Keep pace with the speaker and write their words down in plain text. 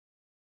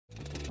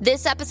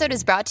This episode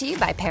is brought to you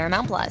by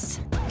Paramount Plus.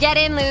 Get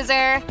in,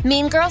 loser!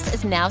 Mean Girls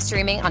is now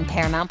streaming on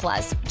Paramount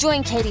Plus.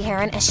 Join Katie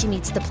Heron as she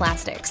meets the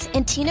plastics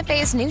in Tina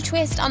Fey's new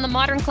twist on the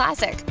modern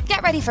classic.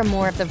 Get ready for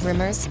more of the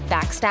rumors,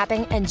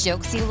 backstabbing, and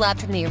jokes you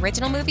loved from the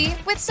original movie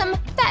with some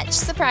fetch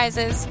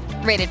surprises.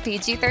 Rated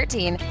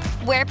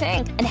PG-13. Wear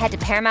pink and head to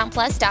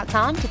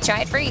ParamountPlus.com to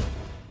try it free.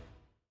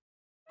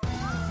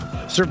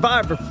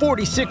 Survivor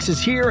 46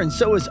 is here, and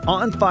so is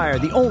On Fire,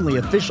 the only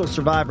official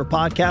Survivor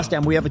podcast,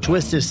 and we have a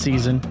twist this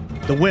season.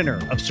 The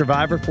winner of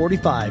Survivor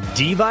 45,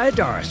 Dee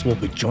Valladares, will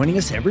be joining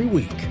us every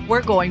week.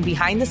 We're going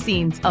behind the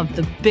scenes of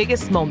the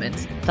biggest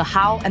moments, the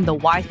how and the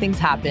why things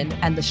happen,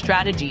 and the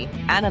strategy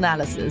and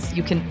analysis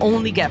you can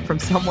only get from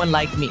someone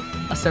like me,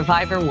 a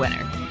Survivor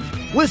winner.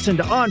 Listen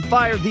to On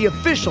Fire, the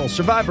official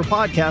Survivor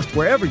podcast,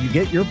 wherever you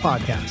get your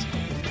podcast.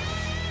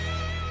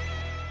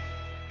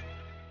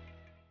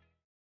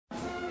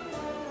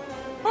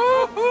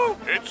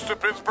 It's the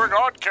Pittsburgh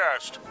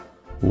Oddcast.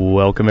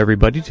 Welcome,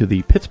 everybody, to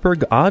the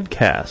Pittsburgh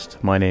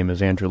Oddcast. My name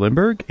is Andrew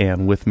Lindberg,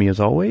 and with me, as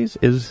always,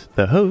 is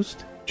the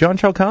host, John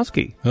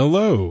Chalkowski.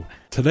 Hello.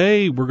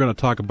 Today, we're going to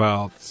talk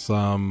about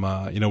some,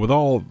 with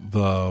all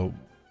the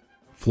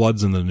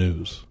floods in the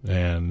news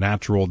and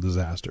natural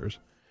disasters,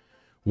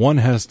 one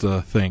has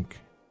to think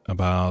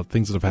about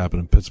things that have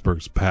happened in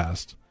Pittsburgh's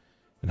past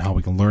and how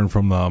we can learn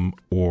from them,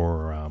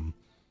 or,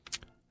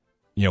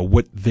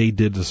 what they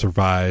did to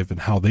survive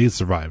and how they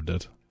survived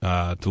it.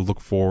 To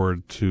look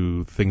forward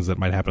to things that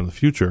might happen in the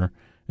future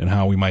and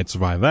how we might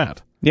survive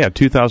that. Yeah,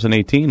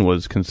 2018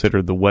 was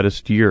considered the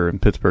wettest year in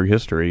Pittsburgh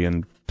history,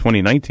 and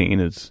 2019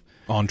 is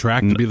on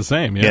track to be the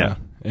same. Yeah.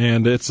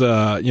 And it's,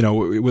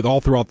 with all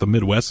throughout the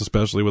Midwest,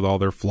 especially with all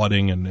their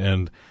flooding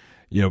and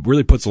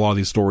really puts a lot of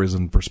these stories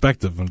in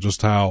perspective and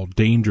just how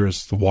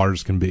dangerous the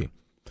waters can be.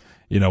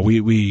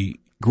 We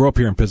grew up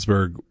here in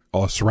Pittsburgh,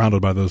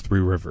 surrounded by those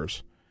three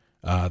rivers,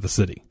 the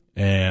city,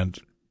 and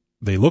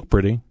they look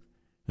pretty.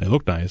 They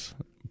look nice,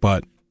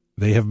 but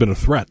they have been a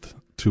threat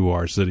to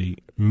our city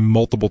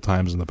multiple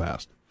times in the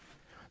past.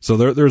 So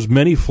there's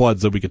many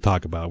floods that we could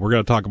talk about. We're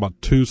going to talk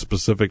about two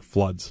specific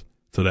floods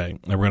today,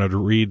 and we're going to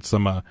read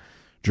some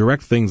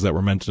direct things that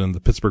were mentioned in the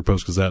Pittsburgh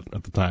Post-Gazette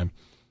at the time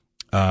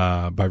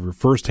by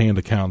first-hand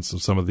accounts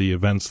of some of the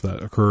events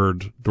that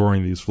occurred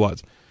during these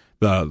floods.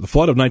 The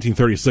flood of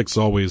 1936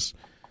 always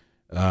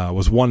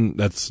was one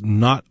that's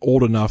not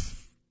old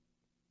enough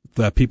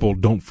that people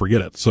don't forget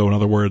it. So in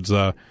other words,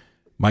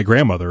 my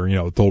grandmother,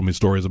 told me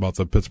stories about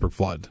the Pittsburgh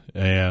flood,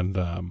 and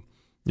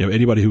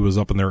anybody who was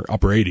up in their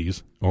upper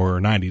 80s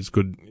or 90s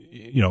could,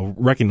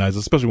 recognize,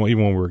 especially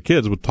even when we were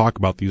kids, would talk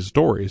about these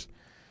stories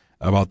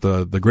about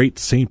the great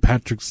St.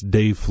 Patrick's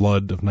Day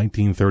flood of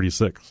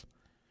 1936.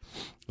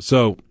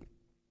 So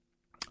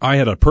I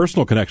had a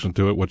personal connection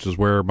to it, which is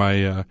where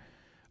my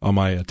on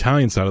my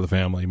Italian side of the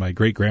family, my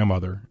great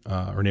grandmother,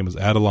 her name was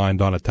Adeline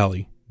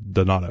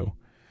Donato,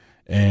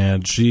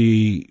 and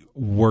she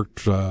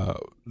worked.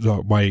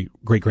 My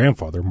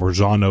great-grandfather,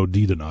 Morgiano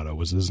Di Donato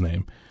was his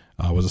name,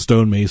 was a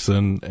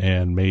stonemason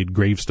and made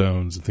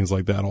gravestones and things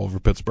like that all over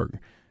Pittsburgh.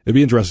 It'd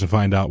be interesting to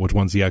find out which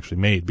ones he actually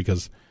made,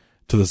 because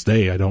to this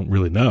day, I don't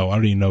really know. I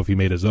don't even know if he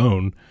made his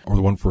own or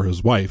the one for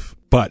his wife.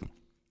 But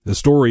the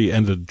story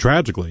ended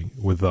tragically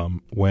with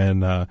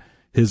when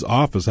his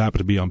office happened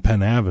to be on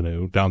Penn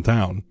Avenue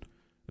downtown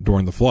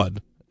during the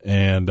flood.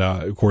 And,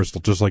 of course,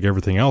 just like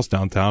everything else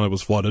downtown, it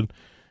was flooded,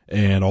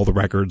 and all the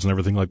records and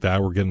everything like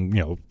that were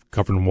getting,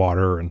 covered in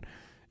water, and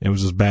it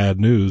was just bad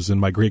news. And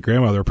my great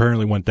grandmother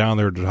apparently went down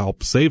there to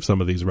help save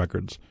some of these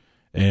records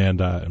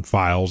and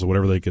files or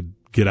whatever they could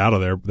get out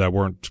of there that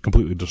weren't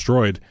completely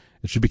destroyed.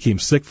 And she became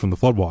sick from the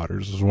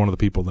floodwaters. She was one of the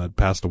people that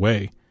passed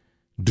away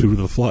due to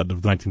the flood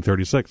of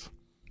 1936.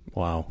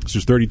 Wow. She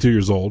was 32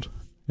 years old.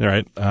 All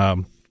right.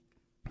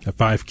 Had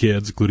 5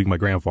 kids, including my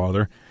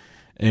grandfather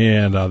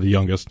and the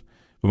youngest.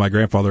 But my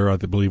grandfather, I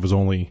believe, was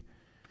only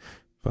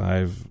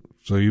 5.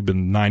 So you've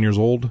been 9 years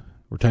old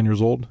or 10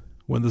 years old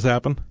when this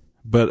happened.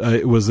 But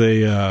it was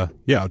a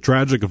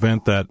tragic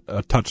event that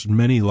touched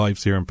many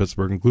lives here in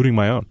Pittsburgh, including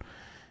my own.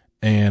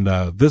 And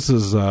this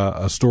is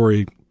a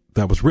story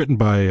that was written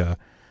by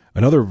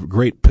another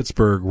great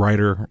Pittsburgh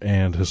writer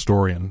and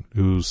historian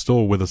who's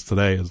still with us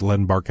today, is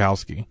Len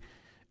Barkowski.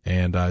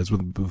 And he's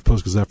with the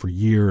Post-Gazette for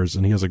years,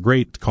 and he has a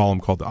great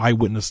column called The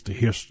Eyewitness to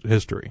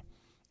History.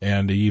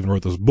 And he even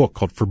wrote this book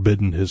called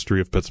Forbidden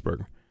History of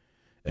Pittsburgh.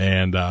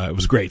 And it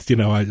was great.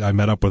 I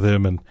met up with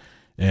him,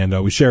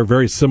 and we share a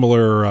very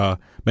similar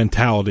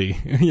mentality,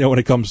 when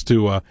it comes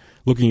to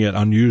looking at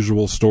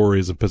unusual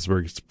stories of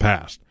Pittsburgh's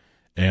past.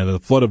 And the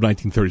flood of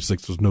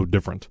 1936 was no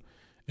different.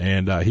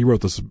 And he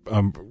wrote this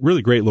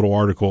really great little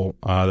article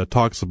that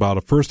talks about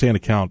a first-hand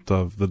account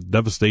of the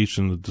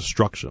devastation, the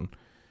destruction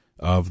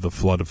of the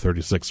flood of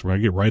 36. We're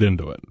going to get right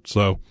into it.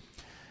 So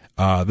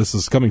this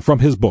is coming from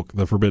his book,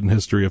 The Forbidden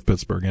History of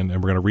Pittsburgh, and we're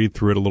going to read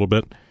through it a little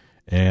bit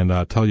and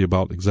tell you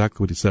about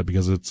exactly what he said,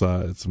 because it's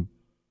a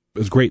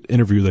great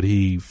interview that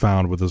he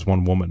found with this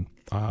one woman,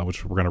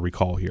 which we're going to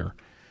recall here.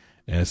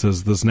 And it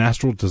says, this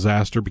natural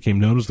disaster became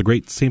known as the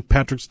Great St.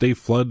 Patrick's Day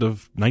Flood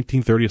of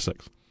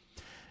 1936.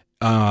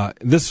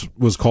 This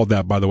was called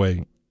that, by the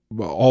way,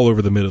 all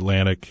over the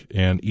Mid-Atlantic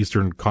and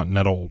Eastern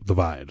Continental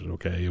Divide,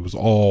 okay? It was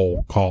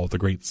all called the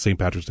Great St.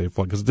 Patrick's Day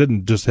Flood because it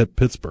didn't just hit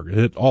Pittsburgh. It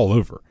hit all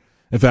over.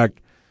 In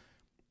fact,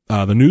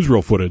 the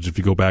newsreel footage, if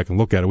you go back and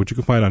look at it, which you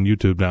can find on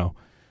YouTube now,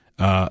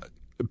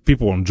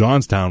 people in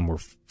Johnstown were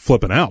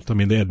flipping out. I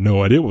mean, they had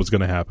no idea what was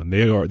going to happen.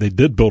 They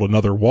did build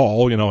another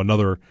wall,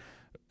 another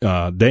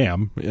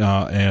dam,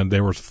 and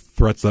there were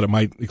threats that it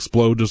might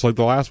explode just like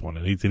the last one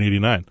in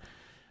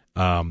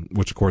 1889,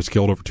 which of course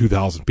killed over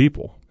 2,000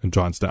 people in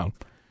Johnstown.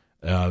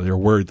 They were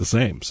worried the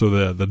same.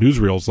 So the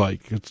newsreel's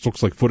like, it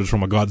looks like footage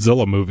from a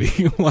Godzilla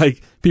movie,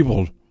 like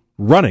people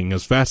running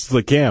as fast as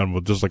they can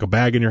with just like a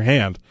bag in your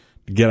hand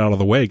to get out of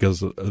the way,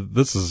 because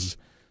this is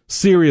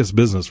serious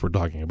business we're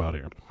talking about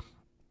here.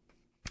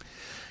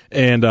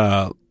 And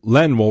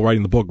Len, while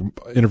writing the book,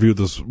 interviewed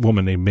this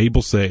woman named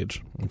Mabel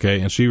Sage,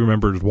 okay, and she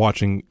remembered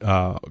watching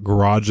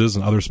garages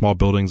and other small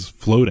buildings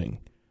floating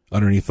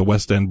underneath the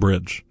West End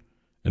Bridge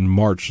in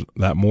March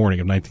that morning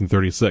of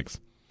 1936.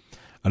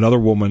 Another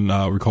woman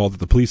recalled that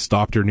the police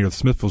stopped her near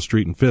Smithfield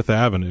Street and Fifth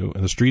Avenue,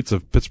 and the streets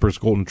of Pittsburgh's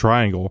Golden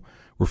Triangle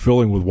were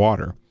filling with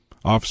water.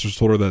 Officers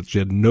told her that she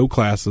had no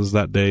classes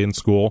that day in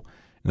school,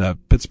 and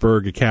that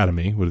Pittsburgh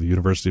Academy, with the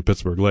University of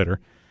Pittsburgh later,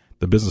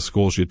 the business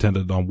school she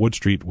attended on Wood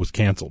Street, was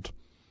canceled.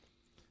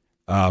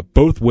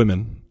 Both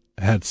women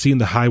had seen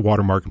the high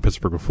water mark in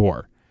Pittsburgh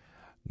before.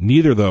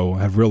 Neither, though,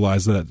 have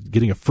realized that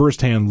getting a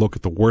first-hand look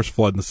at the worst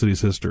flood in the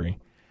city's history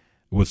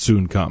would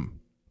soon come.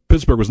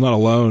 Pittsburgh was not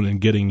alone in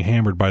getting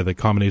hammered by the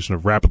combination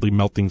of rapidly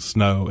melting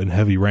snow and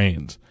heavy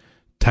rains.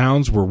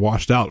 Towns were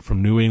washed out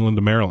from New England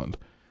to Maryland.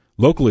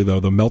 Locally, though,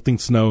 the melting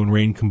snow and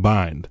rain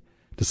combined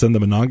to send the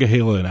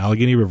Monongahela and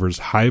Allegheny rivers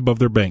high above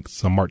their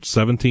banks on March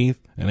 17th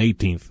and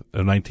 18th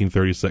of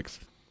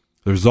 1936.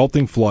 The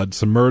resulting flood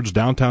submerged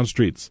downtown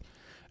streets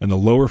and the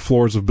lower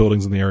floors of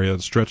buildings in the area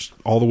that stretched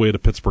all the way to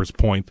Pittsburgh's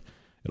Point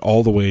and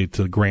all the way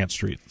to Grant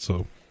Street.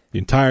 So the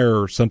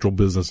entire central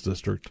business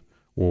district,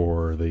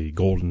 or the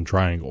Golden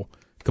Triangle,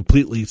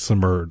 completely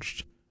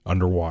submerged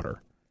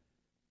underwater.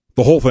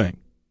 The whole thing.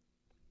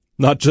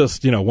 Not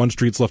just, one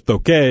street's left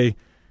okay,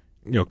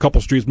 a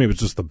couple streets, maybe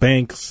it's just the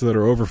banks that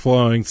are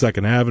overflowing,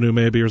 2nd Avenue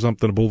maybe or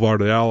something,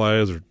 Boulevard of the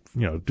Allies, or,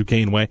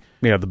 Duquesne Way.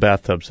 Yeah, the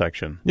bathtub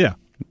section. Yeah.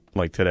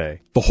 Like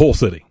today. The whole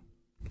city.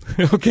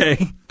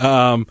 Okay.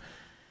 The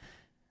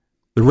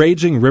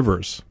raging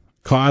rivers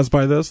caused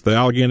by this, the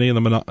Allegheny and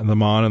the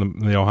Mon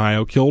and the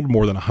Ohio, killed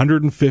more than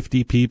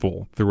 150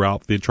 people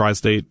throughout the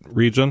tri-state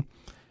region,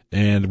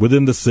 and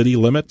within the city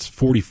limits,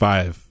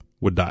 45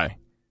 would die.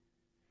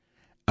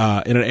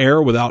 In an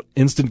era without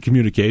instant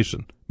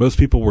communication, most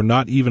people were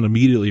not even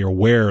immediately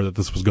aware that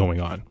this was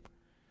going on.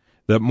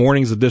 That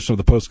morning's edition of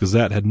the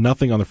Post-Gazette had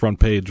nothing on the front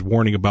page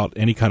warning about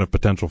any kind of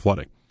potential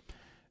flooding.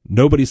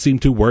 Nobody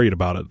seemed too worried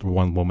about it,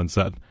 one woman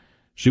said.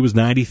 She was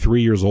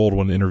 93 years old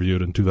when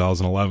interviewed in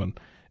 2011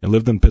 and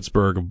lived in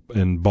Pittsburgh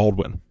in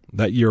Baldwin.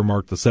 That year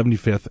marked the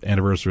 75th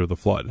anniversary of the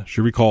flood.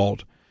 She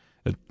recalled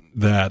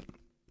that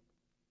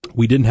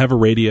we didn't have a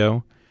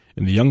radio,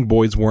 and the young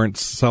boys weren't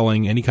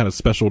selling any kind of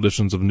special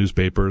editions of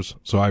newspapers,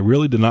 so I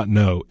really did not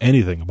know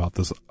anything about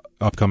this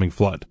upcoming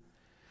flood.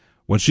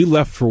 When she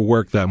left for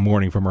work that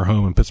morning from her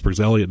home in Pittsburgh's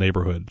Elliott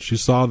neighborhood, she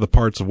saw the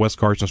parts of West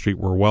Carson Street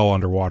were well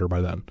underwater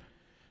by then.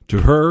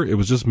 To her, it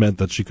was just meant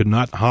that she could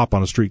not hop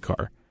on a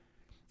streetcar.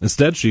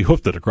 Instead, she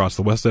hoofed it across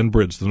the West End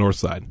Bridge to the north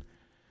side.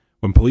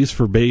 When police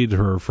forbade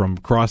her from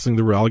crossing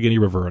the Allegheny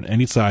River on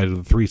any side of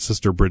the three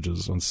sister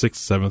bridges on 6th,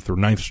 7th, or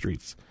 9th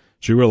Streets,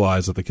 she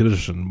realized that the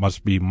condition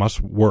must be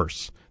much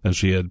worse than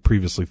she had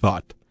previously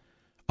thought.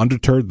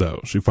 Undeterred,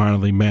 though, she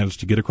finally managed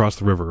to get across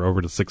the river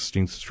over to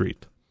 16th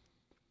Street.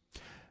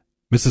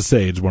 Mrs.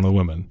 Sage, one of the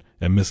women,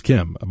 and Miss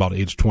Kim, about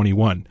age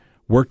 21,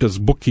 worked as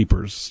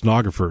bookkeepers,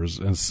 stenographers,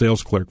 and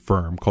sales clerk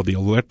firm called the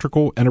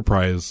Electrical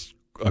Enterprise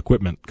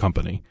Equipment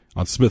Company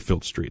on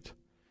Smithfield Street.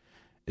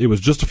 It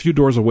was just a few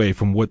doors away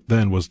from what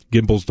then was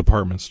Gimbel's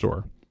department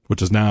store,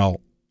 which is now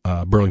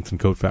Burlington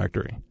Coat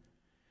Factory.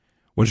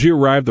 When she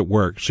arrived at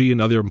work, she and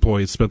other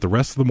employees spent the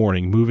rest of the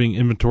morning moving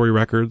inventory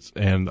records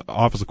and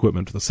office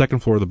equipment to the second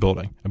floor of the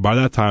building, and by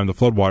that time the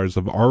floodwaters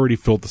have already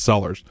filled the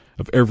cellars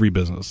of every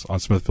business on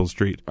Smithfield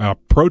Street,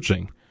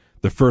 approaching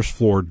the first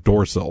floor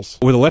door sills.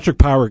 With electric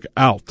power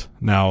out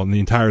now in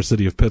the entire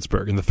city of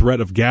Pittsburgh and the threat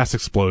of gas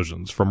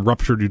explosions from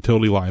ruptured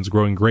utility lines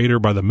growing greater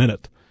by the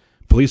minute,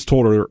 police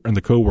told her and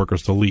the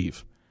co-workers to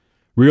leave.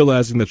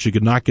 Realizing that she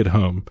could not get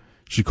home,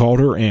 she called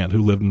her aunt,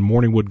 who lived in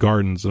Morningwood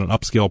Gardens in an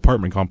upscale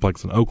apartment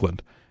complex in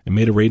Oakland, and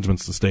made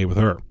arrangements to stay with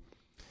her.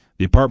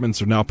 The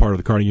apartments are now part of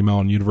the Carnegie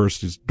Mellon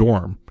University's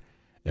dorm,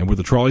 and with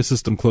the trolley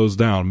system closed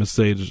down, Miss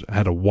Sage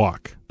had to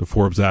walk to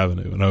Forbes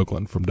Avenue in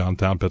Oakland from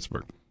downtown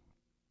Pittsburgh.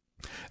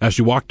 As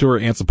she walked to her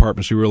aunt's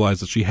apartment, she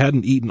realized that she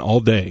hadn't eaten all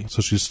day,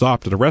 so she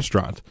stopped at a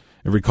restaurant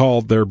and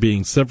recalled there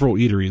being several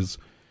eateries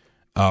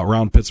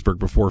around Pittsburgh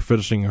before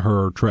finishing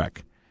her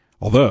trek.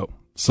 Although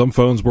some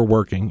phones were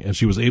working, and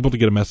she was able to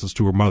get a message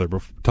to her mother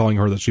telling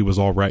her that she was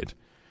all right.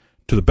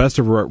 To the best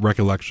of her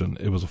recollection,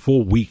 it was a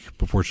full week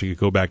before she could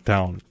go back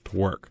down to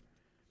work.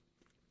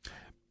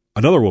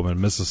 Another woman,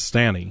 Mrs.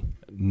 Stanny,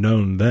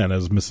 known then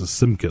as Mrs.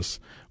 Simkus,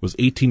 was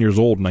 18 years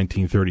old in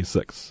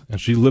 1936, and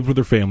she lived with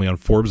her family on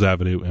Forbes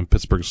Avenue in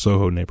Pittsburgh's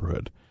Soho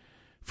neighborhood.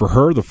 For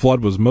her, the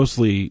flood was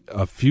mostly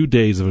a few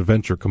days of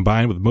adventure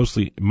combined with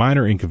mostly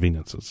minor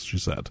inconveniences, she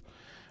said.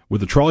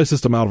 With the trolley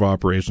system out of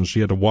operation, she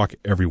had to walk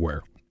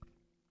everywhere.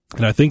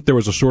 And I think there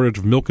was a shortage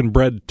of milk and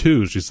bread,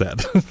 too, she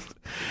said.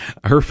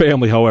 Her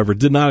family, however,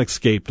 did not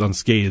escape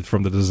unscathed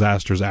from the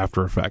disaster's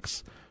after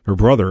effects. Her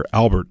brother,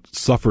 Albert,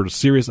 suffered a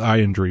serious eye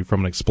injury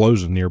from an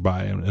explosion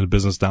nearby in a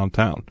business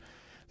downtown.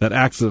 That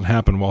accident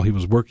happened while he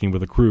was working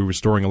with a crew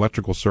restoring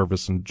electrical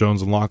service in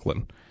Jones and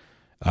Laughlin,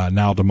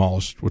 now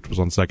demolished, which was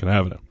on 2nd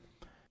Avenue.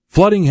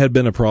 Flooding had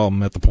been a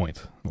problem at the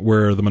point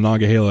where the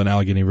Monongahela and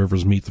Allegheny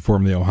rivers meet to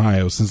form the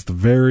Ohio since the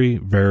very,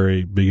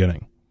 very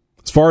beginning.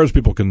 As far as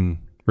people can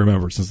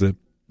remember, since the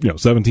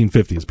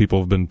 1750s, people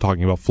have been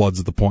talking about floods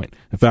at the point.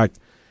 In fact,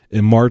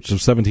 in March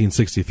of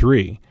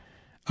 1763,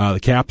 the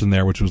captain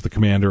there, which was the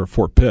commander of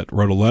Fort Pitt,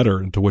 wrote a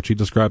letter into which he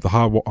described the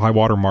high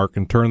water mark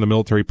and turned the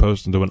military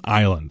post into an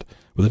island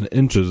within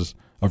inches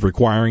of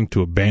requiring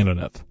to abandon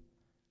it.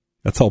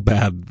 That's how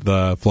bad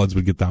the floods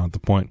would get down at the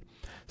point.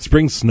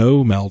 Spring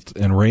snow melt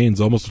and rains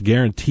almost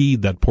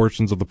guaranteed that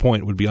portions of the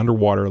point would be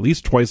underwater at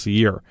least twice a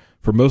year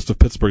for most of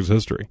Pittsburgh's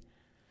history.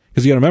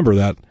 Because you got to remember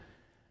that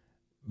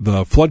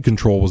the flood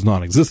control was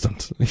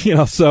non-existent,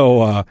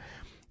 so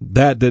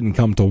that didn't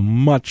come till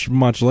much,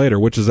 much later,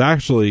 which is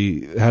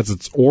actually has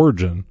its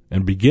origin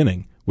and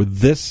beginning with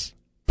this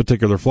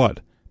particular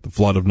flood, the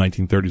flood of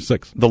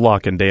 1936. The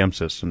lock and dam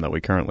system that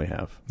we currently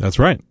have. That's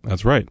right.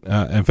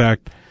 In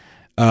fact,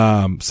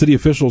 city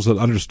officials had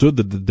understood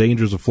the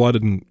dangers of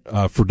flooding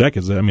for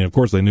decades. I mean, of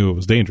course, they knew it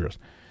was dangerous.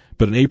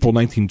 But in April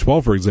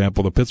 1912, for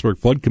example, the Pittsburgh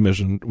Flood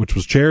Commission, which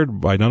was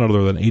chaired by none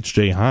other than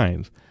H.J.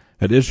 Hines,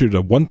 had issued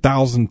a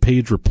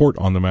 1,000-page report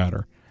on the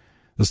matter.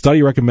 The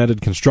study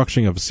recommended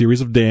construction of a series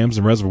of dams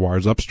and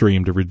reservoirs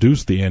upstream to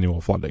reduce the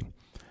annual flooding.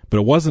 But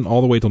it wasn't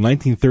all the way till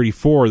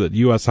 1934 that the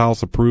U.S.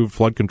 House approved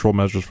flood control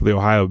measures for the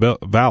Ohio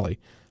Valley.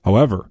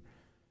 However,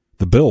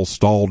 the bill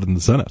stalled in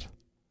the Senate.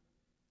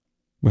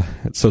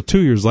 So 2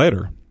 years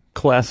later...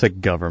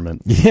 Classic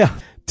government. Yeah.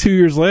 2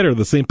 years later,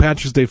 the St.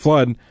 Patrick's Day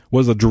flood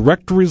was a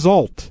direct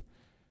result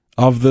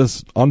of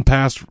this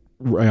unpassed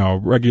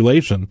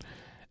regulation.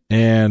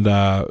 And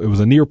it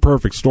was a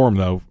near-perfect storm,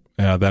 though,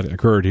 that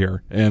occurred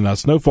here. And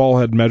snowfall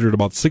had measured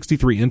about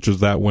 63 inches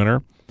that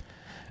winter,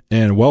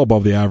 and well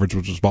above the average,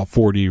 which was about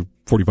 40,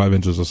 45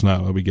 inches of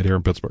snow that we get here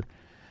in Pittsburgh.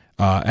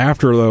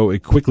 After, though,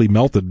 it quickly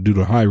melted due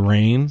to high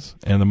rains,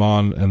 and the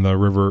Mon and the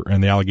river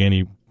and the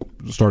Allegheny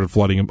started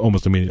flooding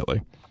almost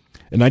immediately.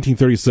 In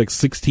 1936,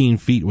 16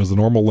 feet was the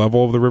normal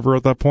level of the river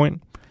at that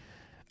point.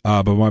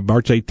 But by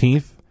March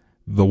 18th,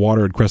 the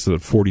water had crested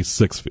at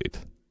 46 feet.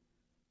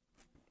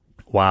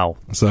 Wow.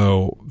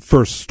 So,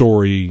 first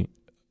story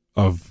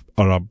of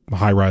a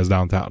high-rise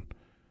downtown,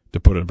 to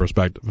put it in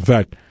perspective. In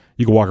fact,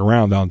 you can walk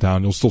around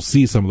downtown, you'll still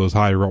see some of those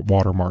high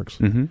water marks.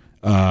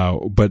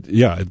 Mm-hmm. But,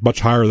 yeah, it's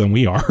much higher than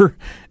we are.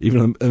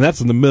 And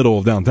that's in the middle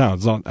of downtown.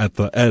 It's not at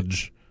the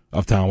edge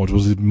of town, which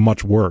was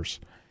much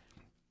worse.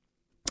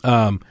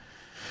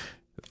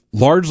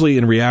 Largely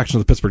in reaction to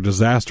the Pittsburgh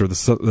disaster,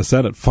 the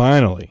Senate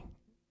finally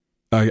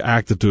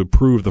acted to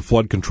approve the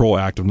Flood Control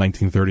Act of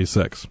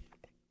 1936.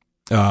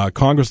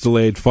 Congress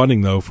delayed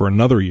funding, though, for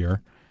another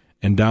year,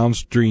 and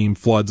downstream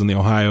floods in the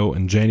Ohio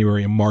in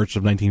January and March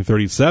of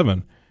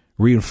 1937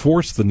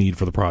 reinforced the need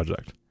for the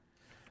project.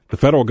 The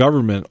federal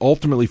government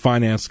ultimately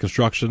financed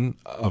construction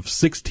of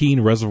 16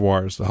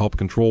 reservoirs to help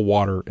control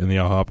water in the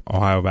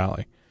Ohio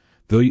Valley.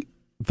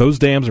 Those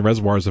dams and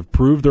reservoirs have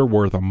proved their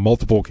worth on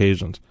multiple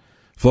occasions.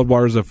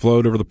 Floodwaters that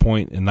flowed over the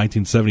point in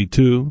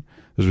 1972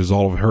 as a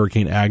result of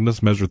Hurricane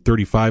Agnes measured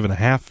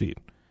 35.5 feet.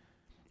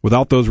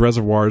 Without those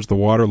reservoirs, the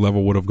water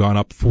level would have gone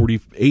up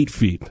 48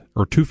 feet,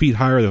 or 2 feet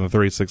higher than the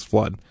 36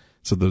 flood,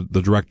 said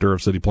the director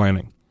of city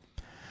planning.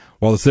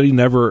 While the city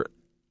never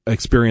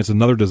experienced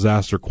another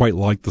disaster quite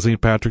like the St.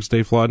 Patrick's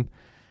Day flood,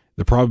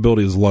 the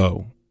probability is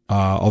low,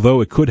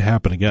 although it could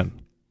happen again.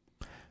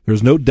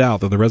 There's no doubt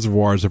that the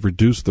reservoirs have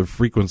reduced the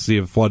frequency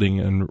of flooding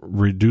and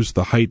reduced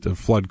the height of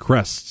flood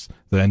crests,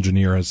 the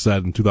engineer has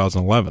said in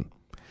 2011.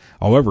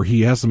 However,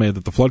 he estimated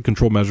that the flood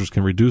control measures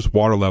can reduce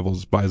water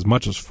levels by as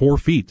much as 4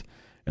 feet,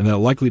 and that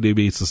likely to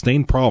be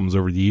sustained problems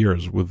over the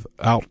years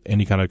without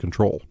any kind of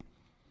control.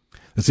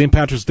 The St.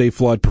 Patrick's Day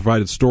flood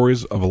provided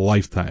stories of a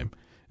lifetime,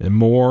 and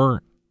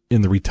more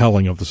in the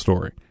retelling of the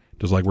story,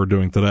 just like we're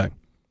doing today.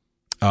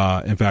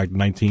 In fact, in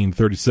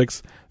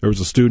 1936, there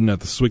was a student at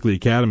the Sewickley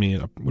Academy,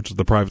 which is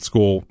the private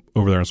school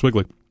over there in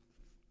Sewickley,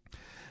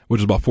 which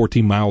is about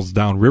 14 miles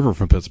downriver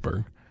from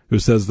Pittsburgh, who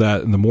says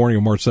that in the morning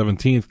of March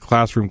 17th,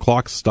 classroom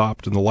clocks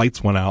stopped and the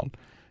lights went out,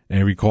 and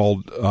he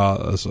recalled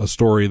a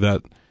story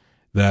that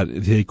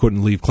he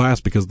couldn't leave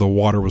class because the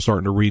water was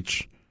starting to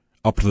reach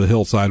up to the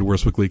hillside where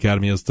Sewickley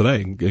Academy is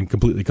today and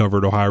completely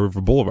covered Ohio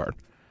River Boulevard.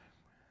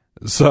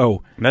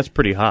 So that's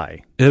pretty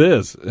high. It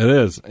is.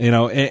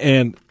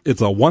 And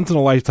it's a once in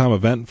a lifetime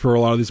event for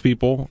a lot of these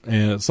people,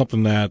 and it's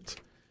something that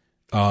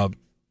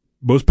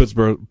most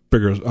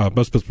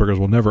Pittsburghers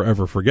will never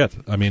ever forget.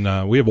 I mean,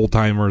 we have old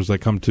timers that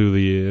come to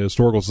the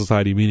Historical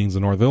Society meetings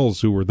in North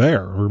Hills who were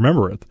there, who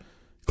remember it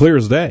clear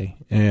as day,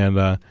 and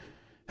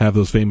have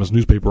those famous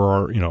newspaper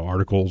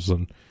articles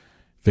and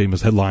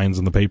famous headlines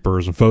in the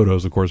papers and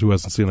photos. Of course, who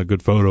hasn't seen a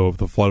good photo of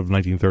the flood of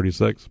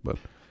 1936? But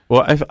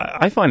well,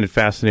 I find it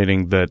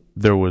fascinating that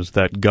there was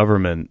that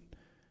government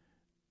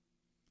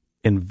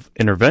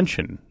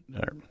intervention.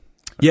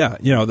 Yeah,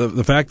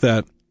 the fact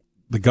that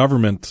the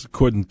government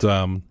couldn't,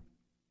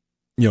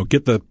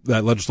 get that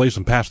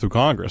legislation passed through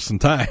Congress in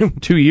time.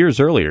 2 years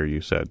earlier,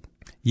 you said.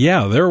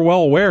 Yeah, they were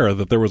well aware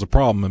that there was a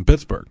problem in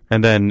Pittsburgh.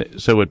 And then,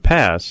 so it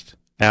passed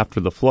after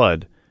the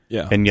flood,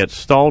 and yet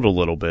stalled a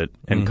little bit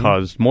and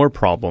caused more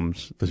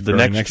problems the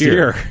next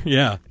year.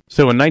 Yeah.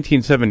 So in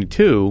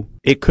 1972,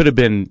 it could have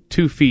been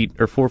 2 feet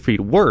or 4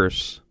 feet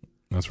worse.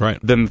 That's right.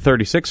 Than the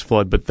 36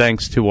 flood, but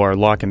thanks to our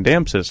lock and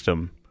dam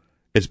system,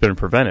 it's been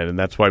prevented, and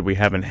that's why we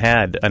haven't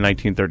had a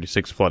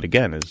 1936 flood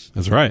again.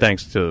 That's right.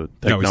 Thanks to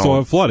technology. Yeah, we still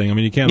have flooding. I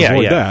mean, you can't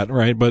avoid that,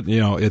 right? But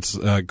it's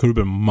could have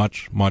been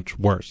much, much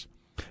worse.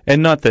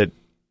 And not that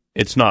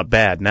it's not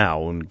bad now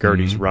when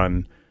Gertie's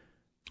Run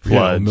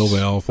floods,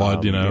 Millvale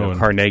flood, and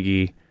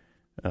Carnegie,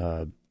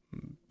 a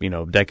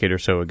decade or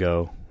so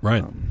ago.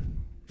 Right.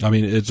 I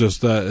mean, it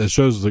just it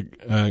shows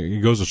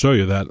it goes to show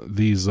you that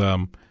these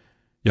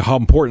how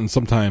important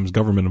sometimes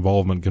government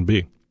involvement can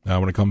be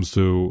when it comes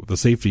to the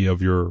safety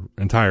of your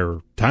entire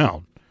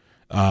town.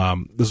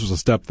 This was a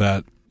step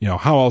that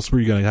how else were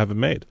you going to have it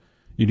made?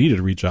 You needed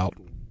to reach out.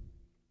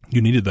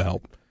 You needed the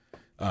help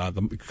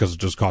because it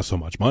just cost so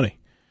much money.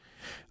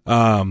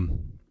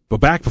 But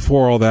back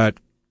before all that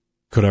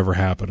could ever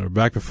happen, or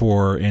back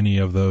before any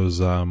of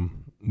those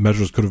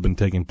measures could have been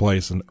taking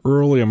place in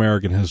early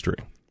American history,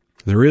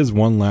 there is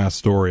one last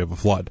story of a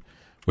flood,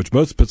 which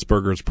most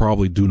Pittsburghers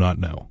probably do not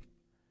know.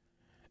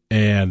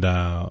 And,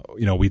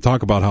 we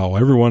talk about how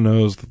everyone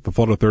knows the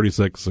flood of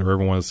 36, or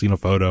everyone has seen a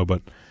photo,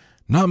 but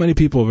not many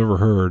people have ever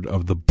heard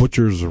of the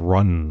Butcher's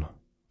Run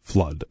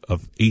flood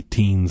of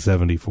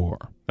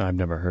 1874. I've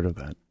never heard of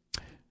that.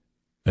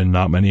 And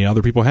not many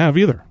other people have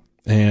either.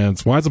 And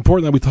it's why it's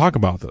important that we talk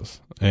about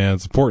this. And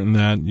it's important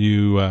that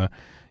you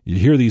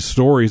hear these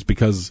stories,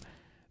 because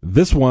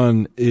this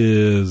one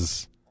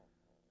is,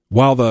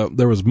 while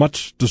there was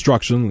much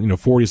destruction,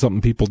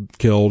 40-something people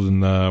killed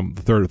in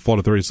the flood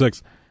of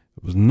 36,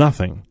 it was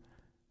nothing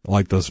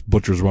like this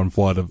Butcher's Run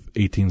flood of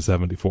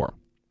 1874.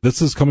 This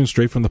is coming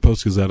straight from the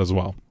Post-Gazette as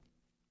well,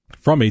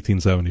 from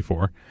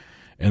 1874.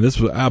 And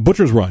this was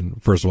Butcher's Run,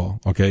 first of all,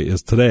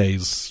 is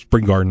today's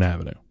Spring Garden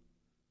Avenue,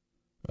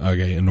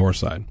 in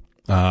Northside.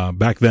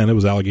 Back then it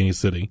was Allegheny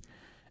City,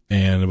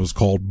 and it was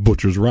called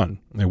Butcher's Run.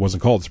 It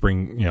wasn't called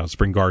Spring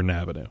Garden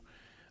Avenue.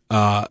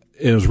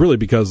 It was really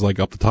because,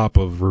 up the top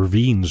of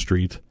Ravine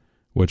Street,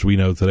 which we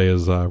know today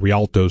as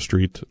Rialto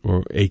Street,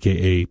 or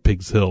AKA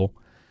Pigs Hill,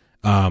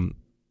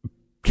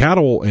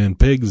 cattle and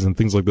pigs and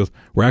things like this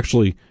were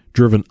actually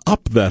driven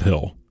up that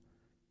hill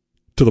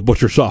to the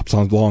butcher shops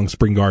along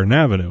Spring Garden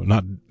Avenue.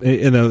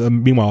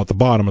 Meanwhile, at the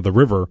bottom of the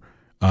river,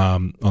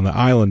 on the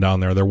island down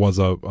there was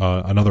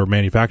another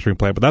manufacturing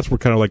plant, but that's where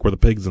where the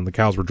pigs and the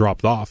cows were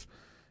dropped off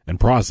and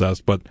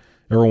processed. But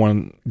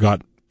everyone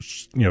got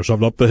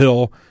shoved up the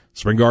hill,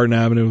 Spring Garden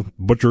Avenue,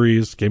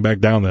 butcheries, came back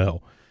down the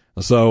hill.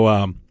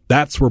 So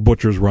that's where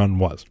Butcher's Run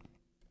was.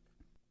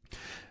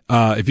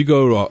 If you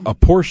go to a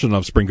portion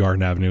of Spring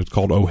Garden Avenue, it's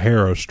called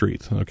O'Hara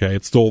Street.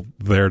 It's still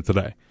there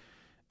today.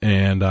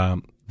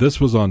 And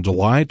this was on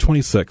July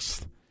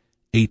 26th,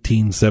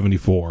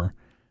 1874.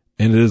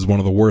 And it is one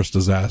of the worst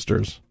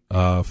disasters,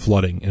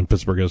 flooding in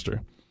Pittsburgh history.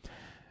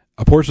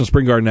 A portion of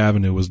Spring Garden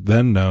Avenue was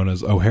then known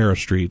as O'Hara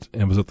Street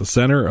and was at the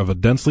center of a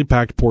densely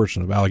packed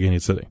portion of Allegheny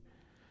City.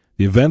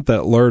 The event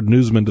that lured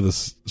newsmen to the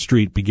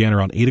street began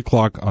around 8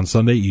 o'clock on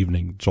Sunday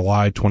evening,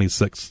 July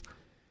 26th.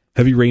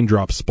 Heavy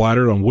raindrops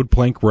splattered on wood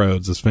plank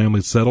roads as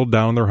families settled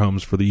down in their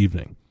homes for the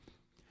evening.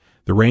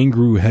 The rain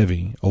grew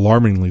heavy,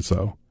 alarmingly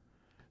so.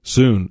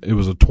 Soon, it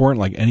was a torrent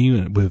like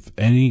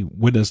any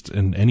witnessed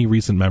in any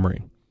recent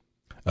memory.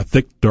 A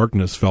thick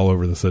darkness fell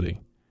over the city.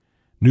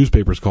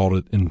 Newspapers called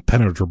it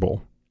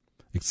impenetrable,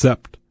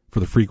 except for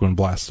the frequent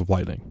blasts of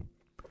lightning.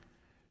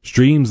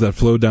 Streams that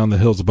flowed down the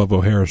hills above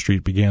O'Hara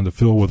Street began to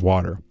fill with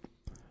water.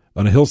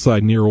 On a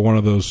hillside near one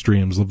of those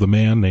streams lived a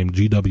man named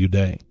G.W.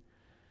 Day.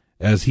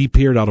 As he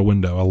peered out a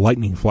window, a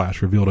lightning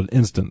flash revealed an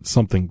instant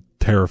something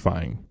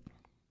terrifying.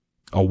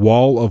 A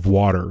wall of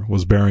water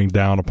was bearing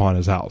down upon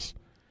his house.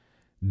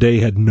 Day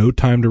had no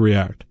time to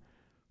react.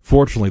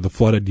 Fortunately, the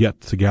flood had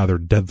yet to gather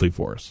deadly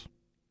force.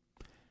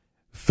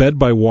 Fed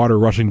by water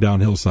rushing down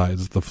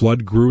hillsides, the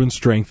flood grew in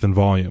strength and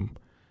volume.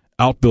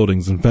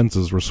 Outbuildings and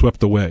fences were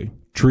swept away,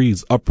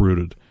 trees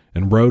uprooted,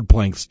 and road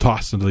planks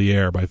tossed into the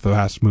air by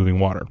fast-moving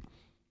water.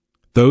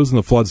 Those in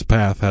the flood's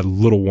path had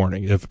little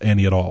warning, if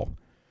any at all.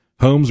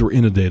 Homes were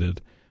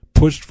inundated,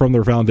 pushed from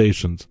their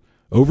foundations,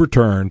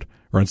 overturned,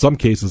 or in some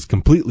cases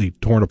completely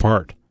torn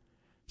apart.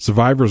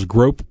 Survivors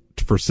groped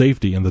for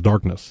safety in the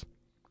darkness.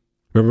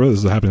 Remember,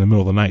 this is happening in the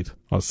middle of the night,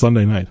 on a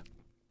Sunday night.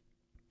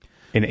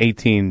 In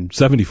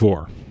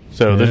 1874.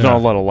 So there's not a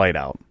lot of light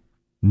out.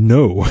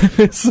 No.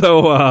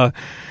 So,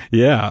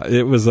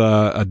 it was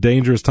a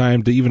dangerous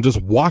time to even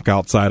just walk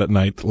outside at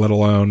night, let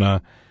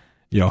alone,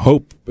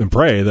 hope and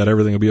pray that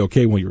everything will be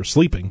okay when you were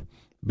sleeping,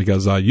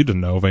 because you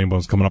didn't know if anyone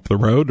was coming up the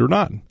road or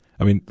not.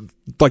 I mean,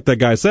 like that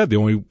guy said, the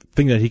only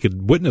thing that he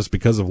could witness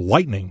because of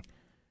lightning,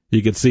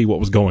 he could see what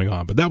was going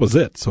on, but that was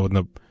it. So in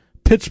the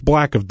pitch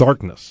black of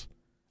darkness,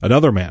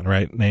 another man,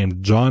 right,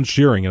 named John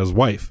Shearing and his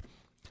wife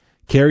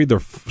carried their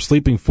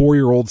sleeping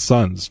 4-year-old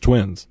sons,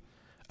 twins,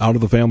 out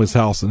of the family's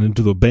house and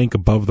into the bank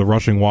above the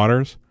rushing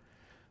waters.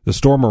 The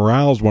storm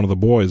aroused one of the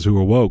boys, who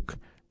awoke,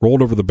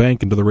 rolled over the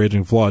bank into the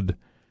raging flood,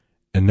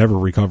 and never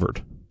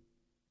recovered.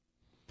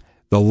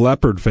 The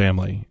Leopard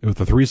family, with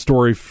the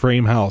 3-story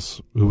frame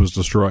house, who was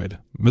destroyed.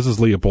 The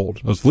Leopold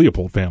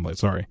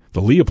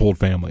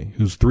family,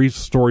 whose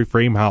 3-story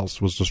frame house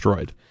was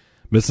destroyed.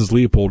 Mrs.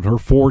 Leopold and her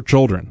 4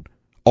 children,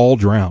 all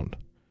drowned.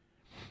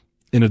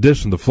 In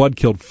addition, the flood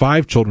killed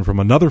 5 children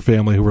from another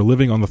family who were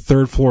living on the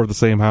 3rd floor of the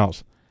same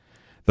house.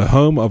 The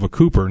home of a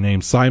cooper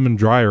named Simon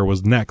Dreyer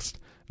was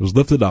next. It was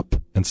lifted up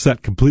and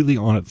set completely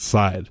on its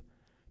side.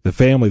 The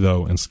family,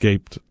 though,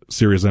 escaped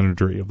serious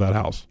injury of that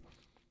house.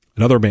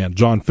 Another man,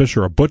 John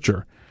Fisher, a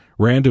butcher,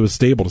 ran to his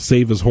stable to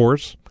save his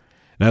horse,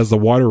 and as the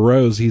water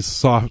rose, he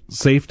saw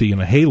safety in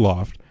a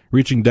hayloft,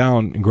 reaching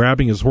down and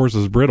grabbing his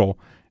horse's bridle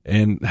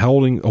and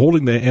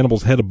holding the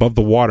animal's head above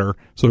the water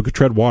so it could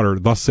tread water,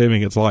 thus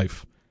saving its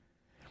life.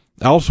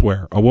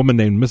 Elsewhere, a woman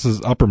named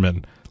Mrs.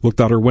 Upperman looked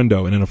out her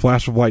window and in a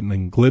flash of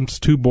lightning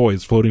glimpsed 2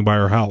 boys floating by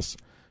her house.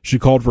 She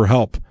called for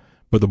help,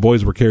 but the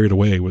boys were carried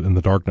away in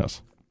the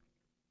darkness.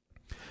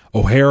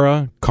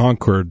 O'Hara,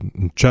 Concord,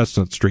 and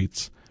Chestnut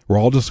Streets were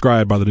all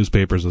described by the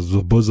newspapers as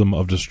the bosom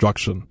of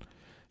destruction.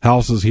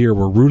 Houses here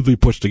were rudely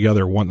pushed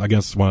together one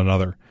against one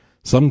another.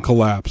 Some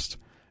collapsed,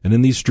 and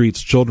in these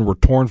streets children were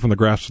torn from the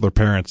grasp of their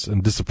parents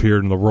and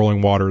disappeared in the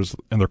rolling waters,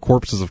 and their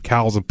corpses of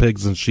cows and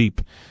pigs and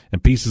sheep,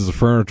 and pieces of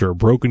furniture,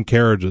 broken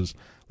carriages,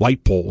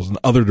 light poles, and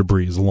other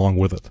debris along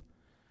with it.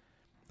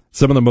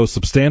 Some of the most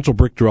substantial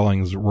brick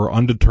dwellings were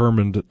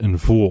undetermined in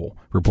full,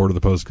 reported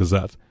the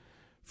Post-Gazette.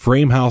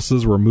 Frame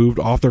houses were moved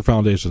off their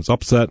foundations,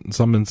 upset in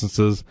some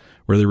instances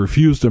where they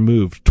refused to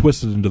move,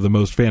 twisted into the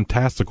most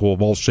fantastical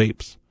of all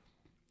shapes.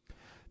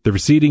 The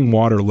receding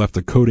water left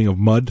a coating of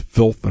mud,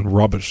 filth, and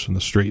rubbish in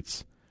the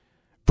streets.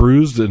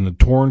 Bruised and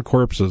torn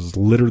corpses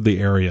littered the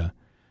area.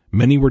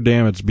 Many were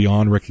damaged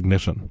beyond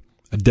recognition.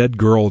 A dead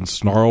girl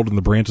ensnarled in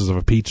the branches of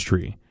a peach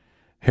tree.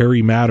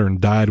 Harry Mattern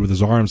died with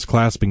his arms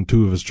clasping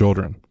 2 of his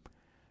children.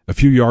 A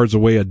few yards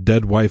away, a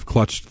dead wife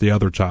clutched the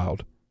other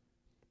child.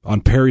 On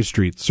Perry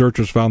Street,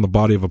 searchers found the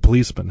body of a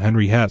policeman,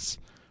 Henry Hess,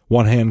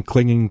 one hand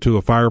clinging to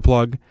a fire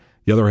plug,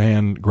 the other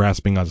hand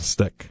grasping a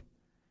stick.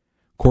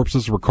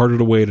 Corpses were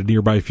carted away to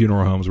nearby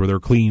funeral homes where they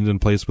were cleaned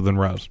and placed within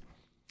rows.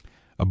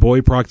 A boy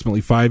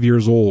approximately 5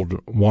 years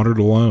old wandered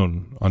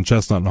alone on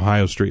Chestnut and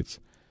Ohio streets.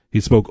 He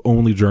spoke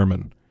only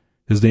German.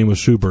 His name was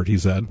Schubert, he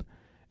said,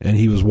 and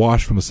he was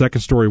washed from a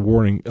second-story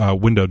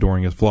window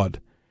during his flood.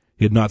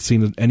 He had not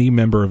seen any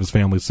member of his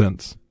family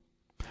since.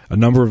 A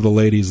number of the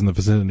ladies in the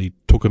vicinity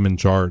took him in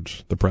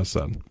charge, the press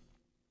said.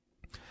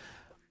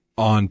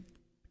 On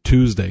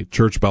Tuesday,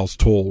 church bells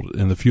tolled,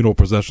 and the funeral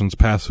processions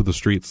passed through the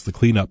streets. The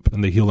cleanup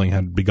and the healing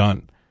had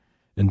begun.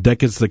 In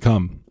decades to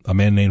come, a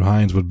man named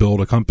Hines would build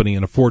a company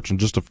and a fortune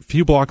just a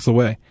few blocks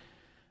away.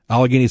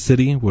 Allegheny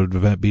City would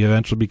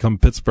eventually become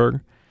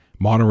Pittsburgh.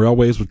 Modern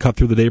railways would cut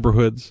through the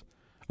neighborhoods.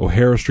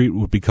 O'Hara Street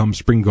would become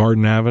Spring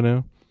Garden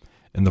Avenue.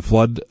 And the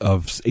flood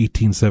of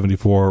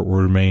 1874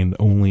 would remain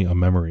only a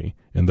memory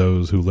in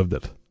those who lived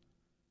it.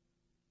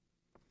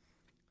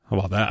 How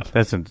about that?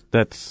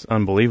 That's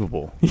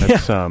unbelievable.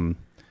 That's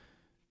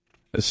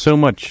so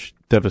much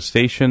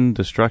devastation,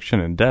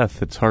 destruction, and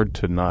death. It's hard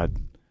to not,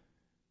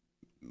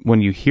 when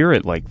you hear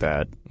it like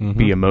that,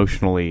 be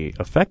emotionally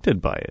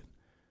affected by it.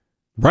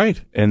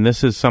 Right. And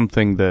this is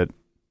something that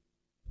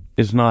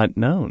is not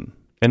known.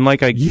 And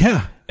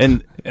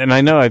And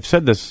I know I've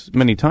said this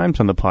many times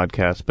on the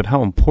podcast, but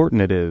how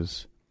important it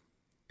is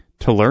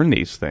to learn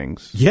these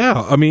things.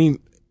 Yeah, I mean,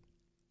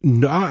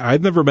 no,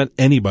 I've never met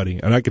anybody,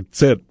 and I could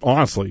say it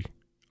honestly,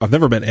 I've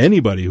never met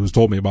anybody who's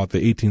told me about the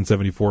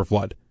 1874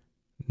 flood.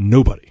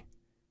 Nobody.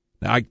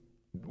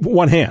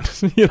 One hand,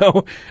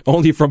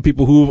 only from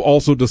people who've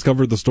also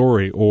discovered the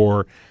story,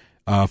 or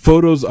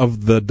photos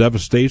of the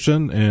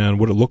devastation and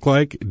what it looked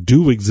like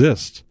do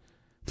exist.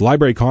 The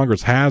Library of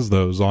Congress has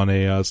those on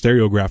a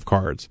stereograph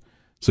cards.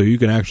 So you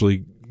can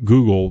actually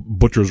Google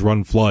Butcher's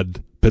Run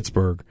Flood,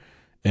 Pittsburgh,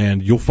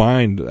 and you'll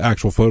find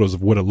actual photos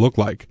of what it looked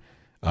like,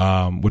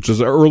 which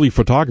is early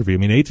photography. I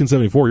mean,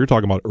 1874, you're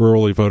talking about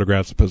early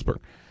photographs of Pittsburgh,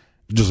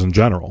 just in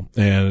general.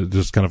 And it's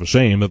just kind of a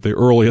shame that the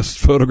earliest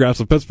photographs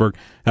of Pittsburgh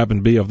happen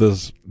to be of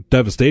this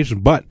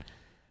devastation, but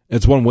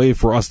it's one way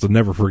for us to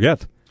never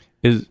forget.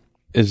 Is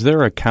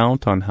there a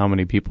count on how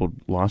many people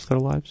lost their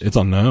lives? It's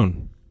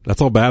unknown. That's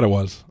how bad it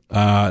was.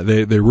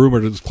 They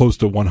rumored it was close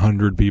to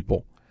 100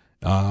 people.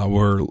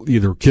 Were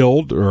either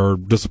killed or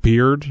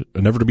disappeared,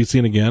 never to be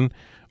seen again,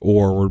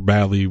 or were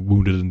badly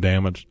wounded and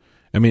damaged.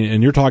 I mean,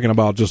 and you're talking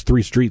about just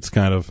 3 streets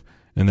kind of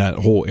in that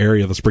whole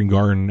area, the Spring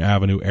Garden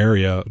Avenue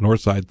area,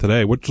 north side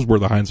today, which is where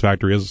the Heinz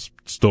factory is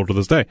still to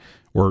this day,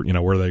 where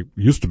they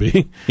used to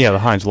be. Yeah, the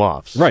Heinz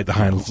Lofts. Right, the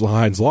Heinz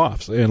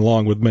Lofts, and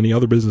along with many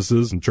other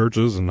businesses and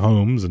churches and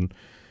homes, and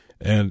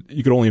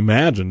you could only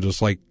imagine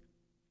just like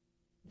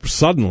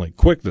suddenly,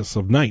 quickness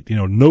of night,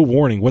 no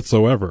warning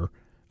whatsoever,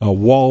 a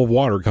wall of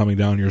water coming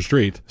down your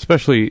street.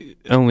 Especially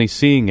only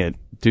seeing it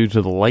due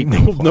to the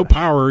lightning. No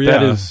power, yeah.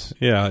 That is,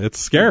 it's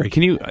scary.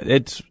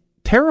 It's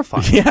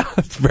terrifying. Yeah,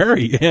 it's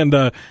very. And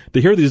to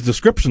hear these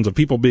descriptions of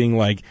people being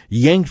like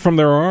yanked from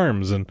their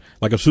arms and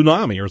like a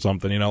tsunami or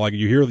something, like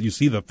you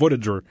see the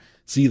footage or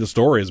see the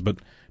stories, but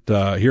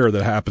to hear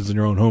that happens in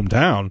your own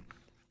hometown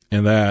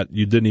and that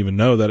you didn't even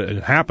know that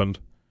it happened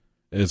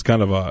is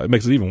kind of it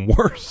makes it even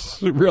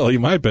worse, really,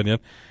 in my opinion.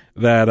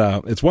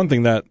 That it's one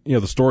thing that,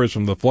 the stories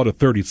from the flood of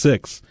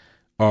 36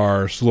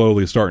 are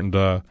slowly starting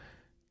to,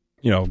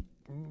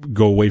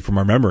 go away from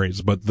our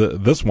memories, but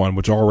this one,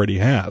 which already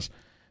has,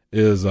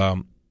 is I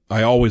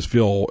always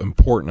feel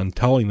important in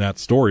telling that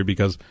story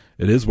because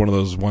it is one of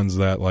those ones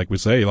that, like we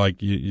say,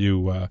 like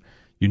you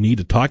need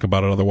to talk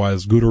about it,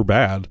 otherwise good or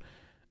bad,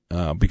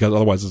 because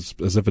otherwise it's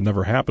as if it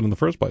never happened in the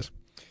first place.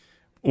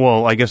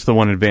 Well, I guess the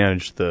one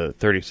advantage the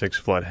 36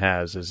 flood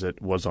has is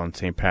it was on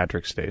St.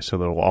 Patrick's Day, so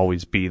there will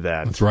always be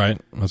that. That's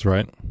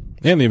right.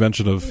 And the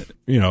invention of,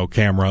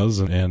 cameras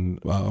and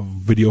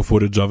video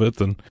footage of it,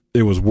 and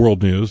it was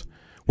world news,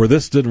 where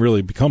this didn't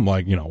really become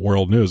like,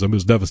 world news. I mean, it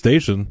was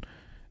devastation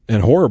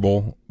and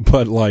horrible,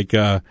 but like,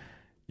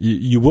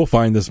 you will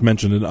find this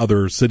mentioned in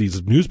other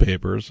cities'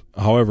 newspapers.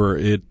 However,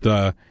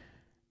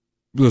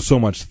 there's so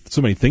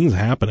many things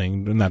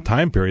happening in that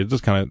time period, it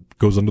just kind of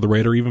goes under the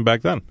radar even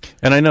back then.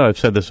 And I know I've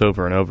said this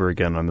over and over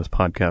again on this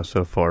podcast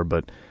so far,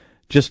 but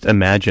just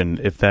imagine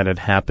if that had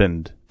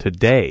happened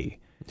today.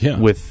 Yeah.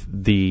 With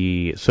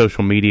the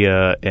social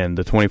media and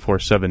the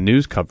 24/7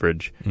 news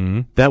coverage,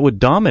 that would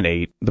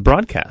dominate the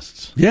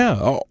broadcasts.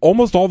 Yeah,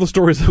 almost all the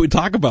stories that we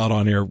talk about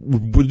on here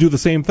would do the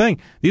same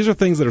thing. These are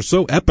things that are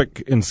so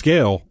epic in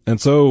scale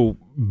and so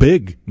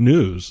big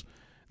news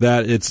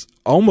that it's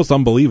almost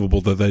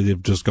unbelievable that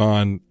they've just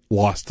gone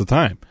lost to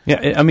time.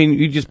 Yeah, I mean,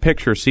 you just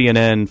picture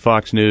CNN,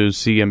 Fox News,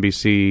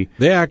 CNBC,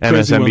 they act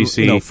crazy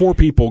MSNBC. When, 4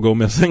 people go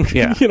missing.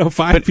 Yeah.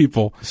 5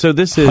 people. So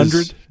this is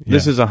 100?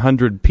 This is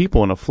 100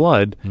 people in a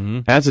flood.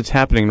 As it's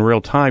happening in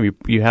real time,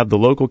 you have the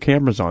local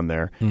cameras on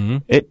there.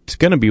 It's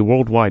going to be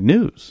worldwide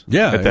news.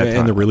 Yeah, at that time.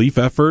 And the relief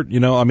effort.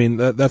 I mean,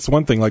 that's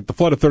one thing. Like the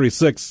flood of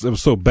 36, it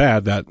was so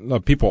bad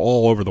that people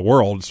all over the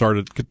world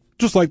started,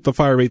 just like the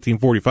fire of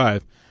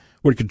 1845,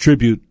 would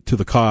contribute to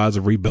the cause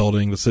of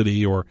rebuilding the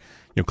city or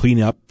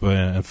cleaning up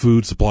and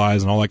food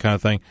supplies and all that kind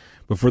of thing.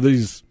 But for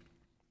these,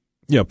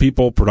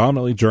 people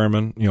predominantly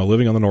German,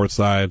 living on the north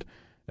side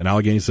in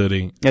Allegheny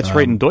City. It's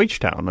right in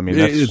Deutschtown. I mean,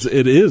 it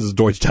is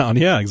Deutschtown.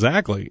 Yeah,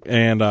 exactly.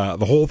 And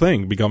the whole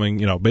thing becoming,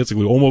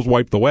 basically almost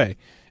wiped away.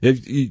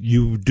 If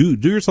you do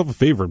yourself a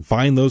favor and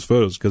find those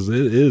photos, because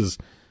it is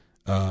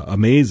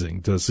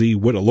amazing to see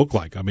what it looked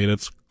like. I mean,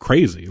 it's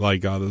crazy.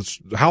 Like the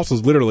house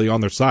is literally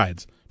on their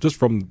sides, just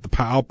from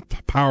how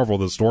powerful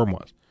the storm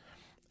was.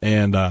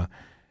 And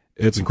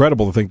it's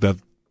incredible to think that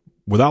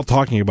without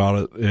talking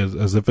about it is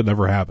as if it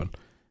never happened.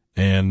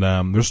 And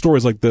there's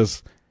stories like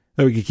this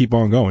that we could keep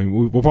on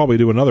going. We'll probably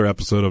do another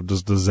episode of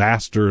just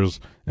disasters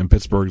in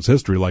Pittsburgh's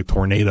history, like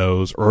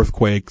tornadoes,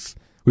 earthquakes.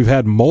 We've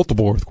had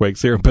multiple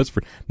earthquakes here in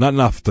Pittsburgh. Not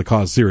enough to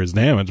cause serious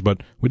damage,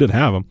 but we did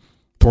have them.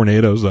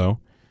 Tornadoes, though.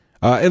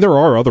 And there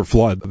are other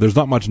floods. There's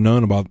not much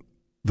known about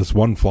this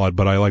one flood,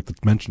 but I like to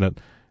mention it.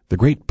 The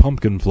Great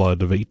Pumpkin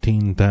Flood of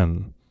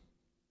 1810.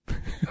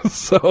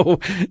 So,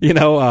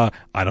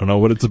 I don't know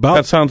what it's about.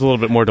 That sounds a little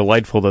bit more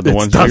delightful than the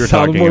ones you're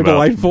talking about.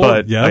 Delightful,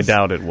 but yes. I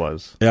doubt it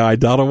was. Yeah, I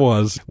doubt it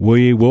was.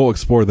 We will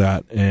explore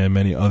that and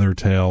many other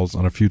tales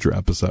on a future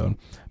episode.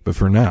 But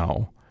for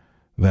now,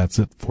 that's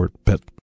it for Pitt.